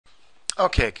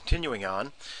Okay, continuing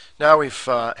on. Now we've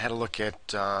had a look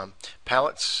at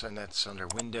pallets, and that's under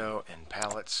Window and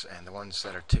Pallets, and the ones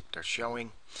that are ticked are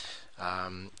showing.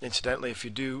 Incidentally, if you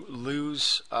do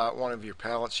lose one of your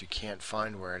pallets, you can't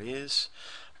find where it is.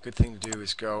 A good thing to do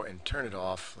is go and turn it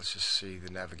off. Let's just see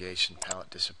the navigation palette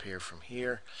disappear from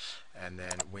here, and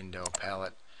then Window,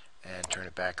 Palette, and turn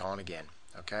it back on again.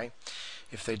 Okay.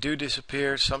 If they do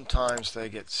disappear, sometimes they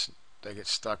get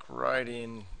stuck right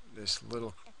in this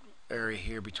little area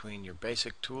here between your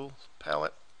basic tool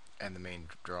palette and the main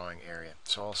drawing area.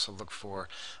 So also look for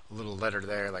a little letter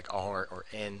there like R or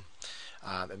N.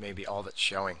 That may be all that's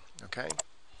showing. Okay.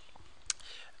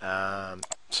 One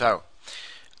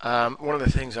of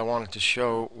the things I wanted to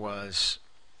show was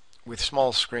with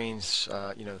small screens,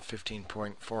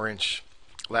 15.4 inch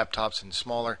laptops and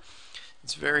smaller,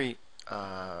 it's very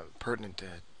pertinent to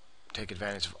take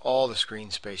advantage of all the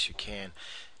screen space you can.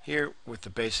 Here with the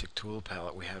basic tool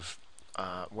palette we have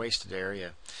wasted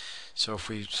area. So if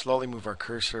we slowly move our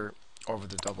cursor over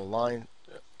the double line,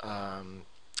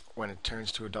 when it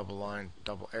turns to a double line,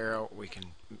 double arrow, we can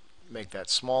make that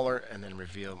smaller and then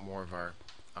reveal more of our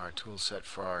tool set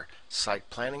for our site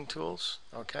planning tools.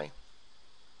 Okay.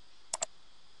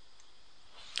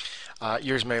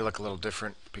 Yours may look a little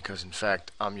different because in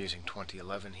fact I'm using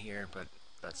 2011 here, but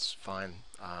that's fine.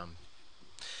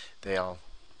 They all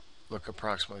look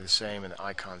approximately the same and the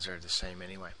icons are the same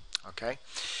anyway. Okay.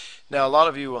 Now a lot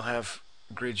of you will have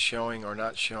grid showing or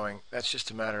not showing. That's just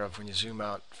a matter of when you zoom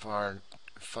out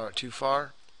too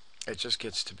far, it just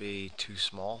gets to be too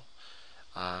small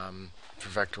for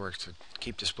Vectorworks to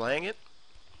keep displaying it.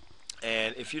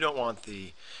 And if you don't want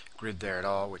the grid there at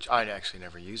all, which I actually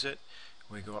never use it,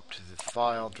 we go up to the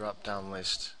File drop down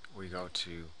list, we go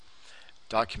to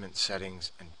Document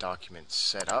Settings and Document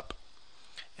Setup,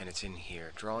 and it's in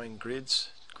here. Drawing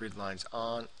grids, grid lines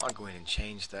on. I'll go in and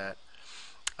change that.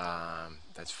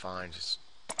 That's fine. Just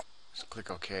click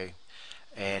OK.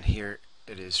 And here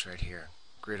it is right here.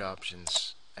 Grid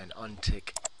options and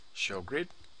untick show grid.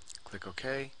 Click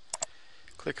OK.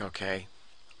 Click OK.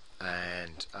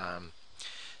 And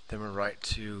then we're right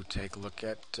to take a look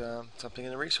at something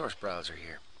in the resource browser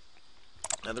here.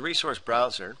 Now the resource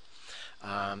browser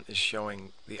is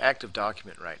showing the active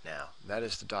document right now. That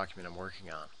is the document I'm working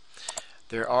on.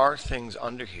 There are things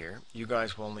under here. You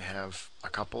guys will only have a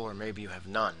couple, or maybe you have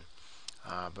none.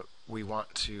 But we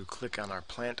want to click on our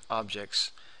plant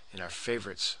objects in our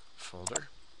favorites folder.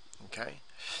 Okay.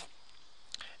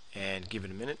 And give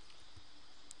it a minute.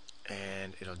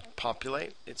 And it'll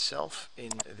populate itself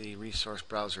in the resource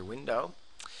browser window.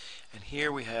 And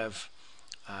here we have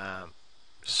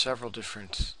several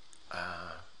different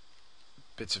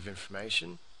bits of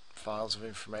information, files of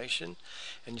information,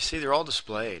 and you see they're all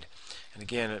displayed. And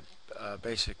again, a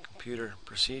basic computer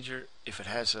procedure, if it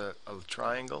has a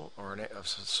triangle or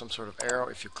some sort of arrow,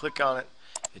 if you click on it,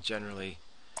 it generally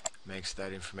makes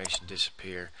that information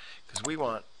disappear, because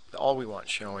all we want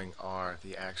showing are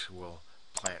the actual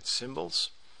plant symbols,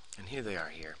 and here they are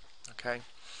here. Okay.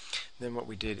 Then what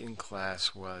we did in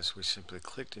class was we simply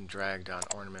clicked and dragged on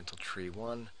ornamental tree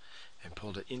 1 and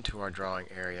pulled it into our drawing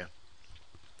area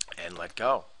and let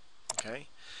go. Okay.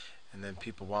 And then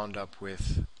people wound up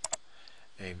with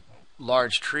a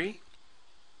large tree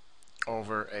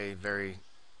over a very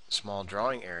small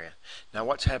drawing area. Now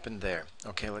what's happened there?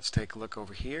 Okay, let's take a look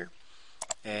over here,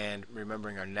 and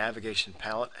remembering our navigation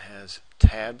palette has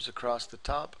tabs across the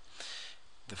top.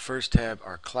 The first tab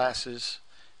are classes.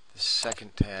 The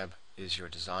second tab is your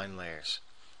design layers.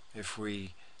 If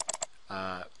we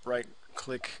right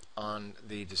click on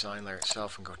the design layer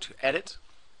itself and go to edit,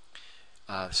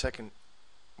 the second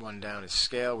one down is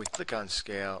scale. We click on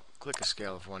scale, click a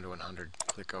scale of 1 to 100,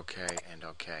 click OK and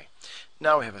OK.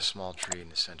 Now we have a small tree in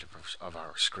the center of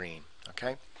our screen.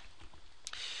 Okay.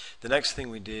 The next thing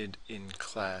we did in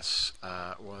class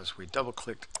was we double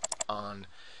clicked on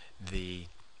the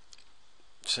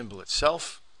symbol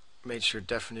itself, made sure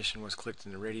definition was clicked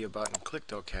in the radio button,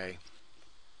 clicked OK,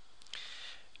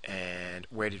 and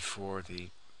waited for the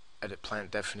edit plant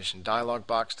definition dialog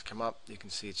box to come up. You can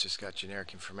see it's just got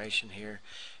generic information here.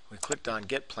 We clicked on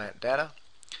get plant data.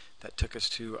 That took us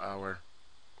to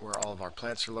where all of our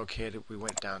plants are located. We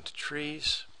went down to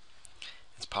trees.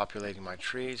 It's populating my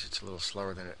trees. It's a little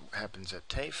slower than it happens at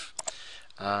TAFE.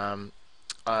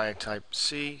 I type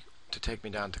C to take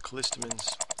me down to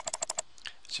callistemons.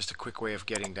 It's just a quick way of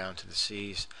getting down to the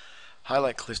C's.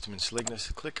 Highlight callistemon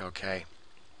salignus, click OK.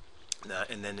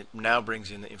 And then it now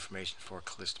brings in the information for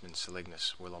callistemon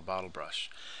salignus, willow bottle brush.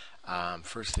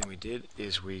 First thing we did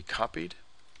is we copied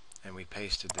and we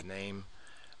pasted the name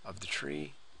of the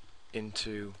tree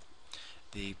into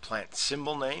the plant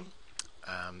symbol name.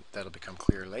 That'll become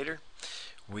clear later.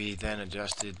 We then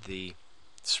adjusted the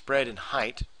spread and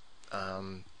height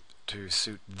to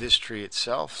suit this tree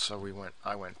itself. So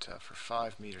I went for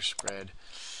 5 meter spread,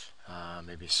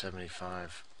 maybe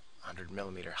 7,500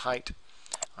 millimeter height.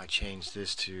 I changed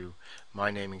this to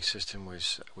my naming system,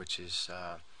 which is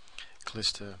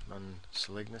Calista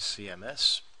Munselignus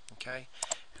CMS. Okay,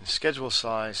 and the schedule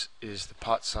size is the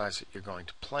pot size that you're going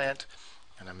to plant,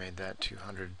 and I made that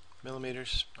 200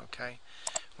 millimeters. Okay,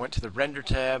 went to the render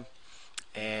tab,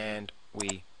 and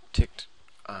we ticked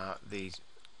the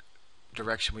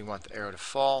direction we want the arrow to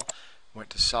fall. Went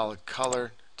to solid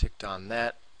color, ticked on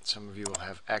that. Some of you will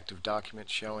have active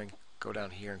documents showing. Go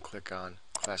down here and click on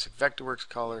Classic Vectorworks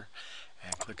color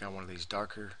and click on one of these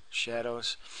darker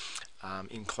shadows.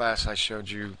 In class I showed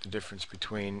you the difference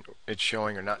between it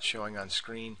showing or not showing on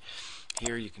screen.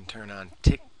 Here you can turn on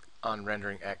tick on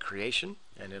rendering at creation,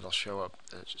 and it'll show up,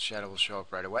 the shadow will show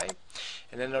up right away.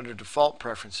 And then under default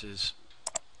preferences,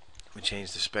 we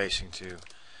change the spacing to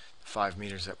 5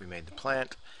 meters that we made the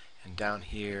plant, and down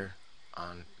here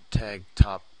on tag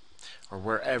top, or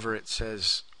wherever it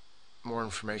says more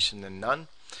information than none,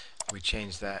 we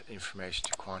change that information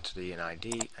to quantity and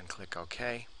ID and click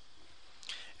OK.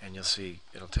 And you'll see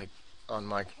it'll take, on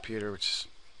my computer, which is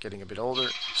getting a bit older,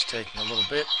 it's taking a little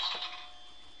bit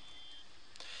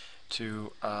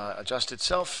to adjust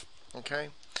itself. Okay,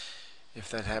 if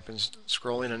that happens,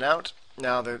 scroll in and out.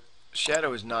 Now the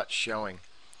shadow is not showing,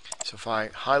 so if I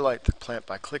highlight the plant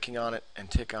by clicking on it and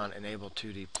tick on Enable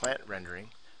 2D Plant Rendering,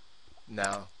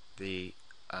 now the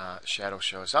shadow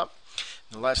shows up.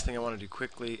 And the last thing I want to do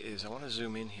quickly is I want to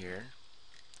zoom in here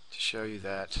to show you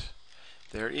that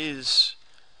there is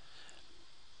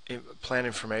plant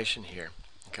information here.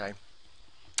 Okay,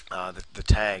 the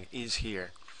tag is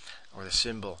here, or the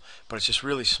symbol, but it's just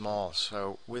really small.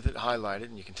 So with it highlighted,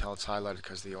 and you can tell it's highlighted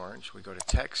because of the orange, we go to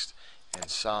text and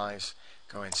size,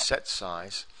 go in set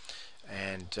size,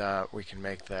 and we can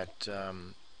make that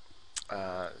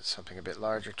something a bit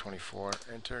larger, 24,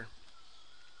 enter.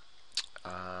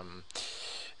 And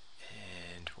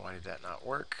why did that not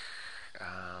work?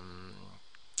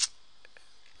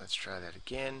 Let's try that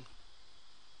again.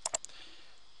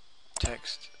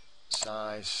 Text,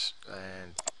 size,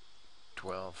 and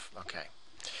 12. Okay.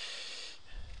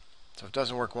 So if it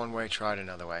doesn't work one way, try it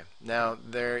another way. Now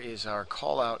there is our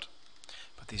call out,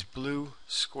 but these blue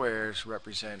squares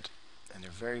represent, and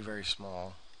they're very, very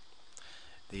small,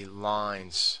 the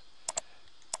lines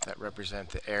that represent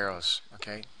the arrows.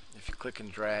 Okay, if you click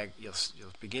and drag, you'll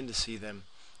begin to see them.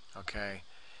 Okay,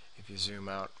 if you zoom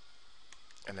out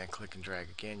and then click and drag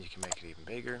again, you can make it even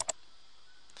bigger,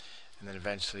 and then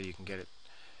eventually you can get it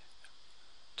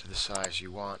to the size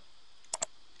you want.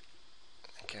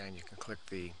 Okay, and you can click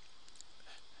the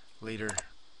leader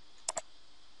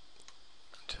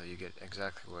until you get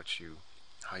exactly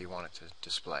how you want it to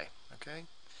display. Okay,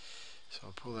 so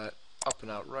I'll pull that up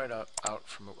and out, right out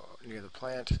from near the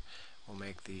plant. We'll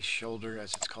make the shoulder,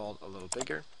 as it's called, a little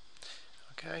bigger.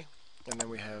 Okay, and then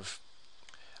we have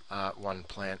one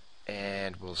plant,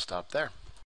 and we'll stop there.